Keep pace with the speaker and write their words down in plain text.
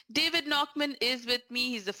David Nachman is with me.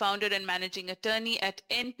 He's the founder and managing attorney at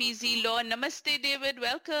NPZ Law. Namaste, David.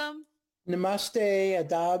 Welcome. Namaste,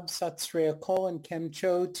 Adab, Sat Sri Akal, and Kem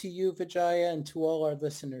Cho to you, Vijaya, and to all our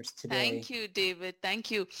listeners today. Thank you, David.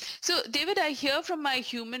 Thank you. So, David, I hear from my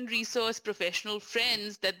human resource professional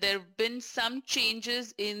friends that there have been some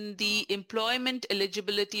changes in the Employment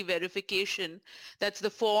Eligibility Verification. That's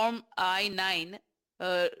the Form I-9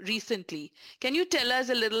 recently. Can you tell us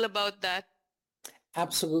a little about that?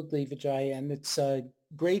 Absolutely, Vijaya, and it's a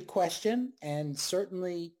great question and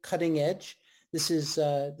certainly cutting edge. This is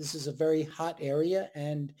a very hot area,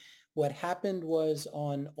 and what happened was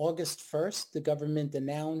on August 1st, the government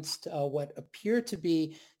announced what appear to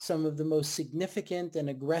be some of the most significant and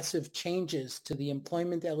aggressive changes to the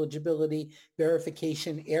employment eligibility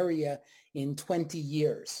verification area in 20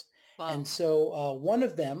 years. Wow. And so one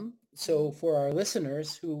of them, so for our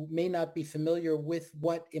listeners who may not be familiar with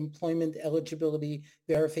what employment eligibility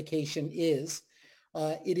verification is,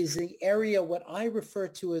 it is the area what I refer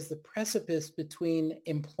to as the precipice between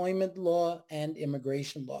employment law and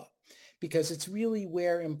immigration law, because it's really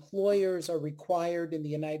where employers are required in the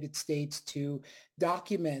United States to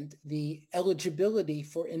document the eligibility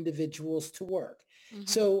for individuals to work. Mm-hmm.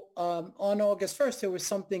 So on August 1st, there was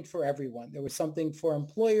something for everyone. There was something for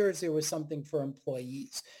employers. There was something for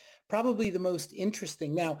employees. Probably the most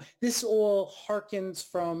interesting. Now, this all harkens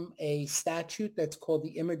from a statute that's called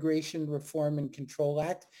the Immigration Reform and Control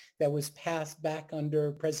Act that was passed back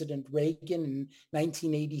under President Reagan in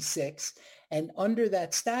 1986. And under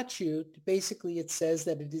that statute, basically it says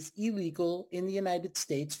that it is illegal in the United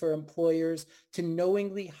States for employers to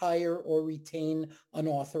knowingly hire or retain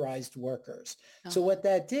unauthorized workers. Uh-huh. So what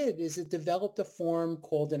that did is it developed a form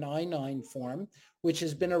called an I-9 form, which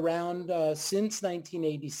has been around since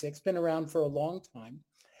 1986, been around for a long time.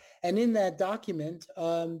 And in that document,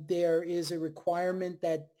 there is a requirement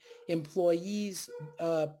that employees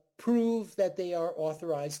prove that they are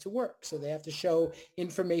authorized to work. So they have to show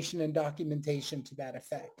information and documentation to that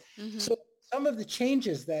effect. Mm-hmm. So some of the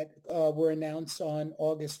changes that were announced on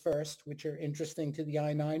August 1st, which are interesting to the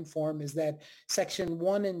I-9 form, is that Section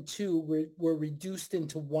 1 and 2 were reduced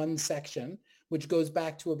into one section, which goes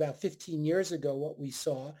back to about 15 years ago. What we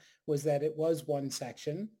saw was that it was one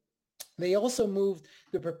section. They also moved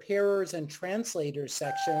the preparers and translators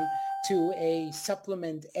section to a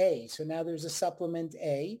supplement A. So now there's a supplement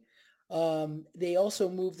A. They also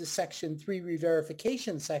moved the Section 3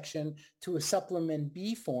 re-verification section to a supplement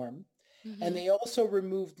B form. Mm-hmm. And they also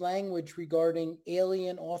removed language regarding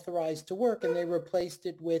alien authorized to work, and they replaced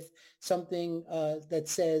it with something that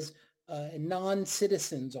says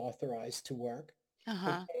non-citizens authorized to work.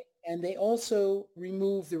 Uh-huh. Okay? And they also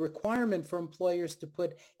removed the requirement for employers to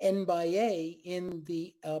put N by A in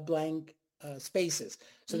the blank spaces.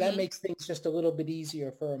 So that makes things just a little bit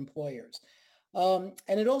easier for employers. And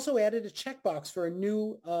it also added a checkbox for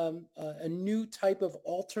a new type of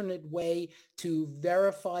alternate way to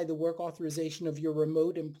verify the work authorization of your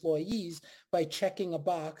remote employees by checking a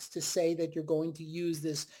box to say that you're going to use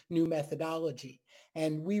this new methodology.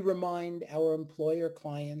 And we remind our employer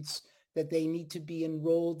clients that they need to be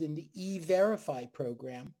enrolled in the E-Verify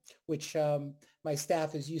program, which my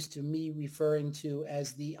staff is used to me referring to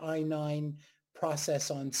as the I-9 process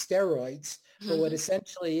on steroids. But what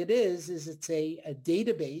essentially it is it's a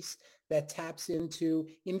database that taps into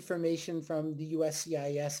information from the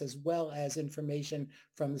USCIS as well as information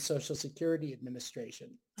from the Social Security Administration.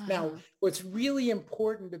 Uh-huh. Now, what's really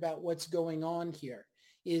important about what's going on here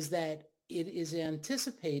is that it is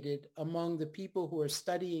anticipated among the people who are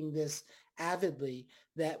studying this avidly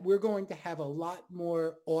that we're going to have a lot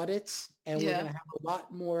more audits and we're going to have a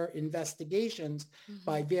lot more investigations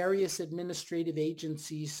by various administrative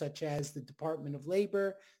agencies such as the Department of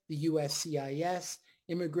Labor, the USCIS,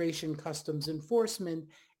 Immigration Customs Enforcement,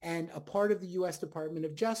 and a part of the U.S. Department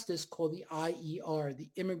of Justice called the IER, the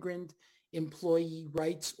Immigrant Employee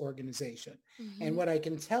Rights Organization. Mm-hmm. And what I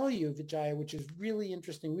can tell you, Vijaya, which is really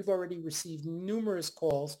interesting, we've already received numerous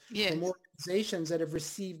calls from organizations that have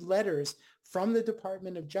received letters from the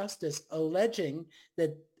Department of Justice alleging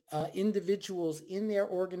that individuals in their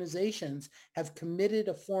organizations have committed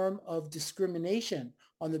a form of discrimination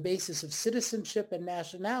on the basis of citizenship and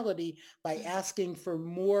nationality by asking for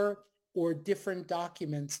more or different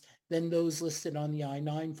documents than those listed on the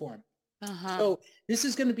I-9 form. Uh-huh. So this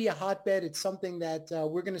is going to be a hotbed. It's something that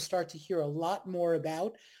we're going to start to hear a lot more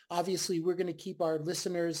about. Obviously, we're going to keep our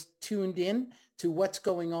listeners tuned in to what's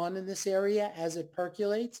going on in this area as it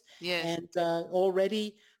percolates. Yes. And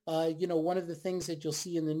already One of the things that you'll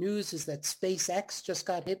see in the news is that SpaceX just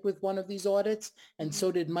got hit with one of these audits, and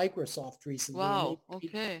so did Microsoft recently, and they Wow.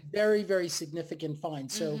 paid Okay. very, very significant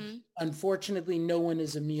fines. So Mm-hmm. unfortunately, no one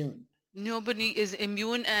is immune. Nobody is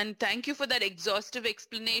immune, and thank you for that exhaustive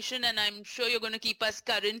explanation. And I'm sure you're going to keep us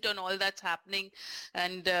current on all that's happening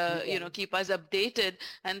and, Yeah. keep us updated.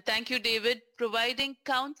 And thank you, David, providing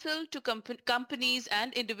counsel to companies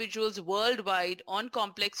and individuals worldwide on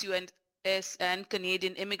complex US and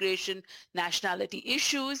Canadian immigration nationality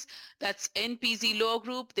issues. That's NPZ Law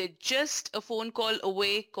Group. They're just a phone call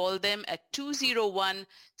away. Call them at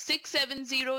 201-670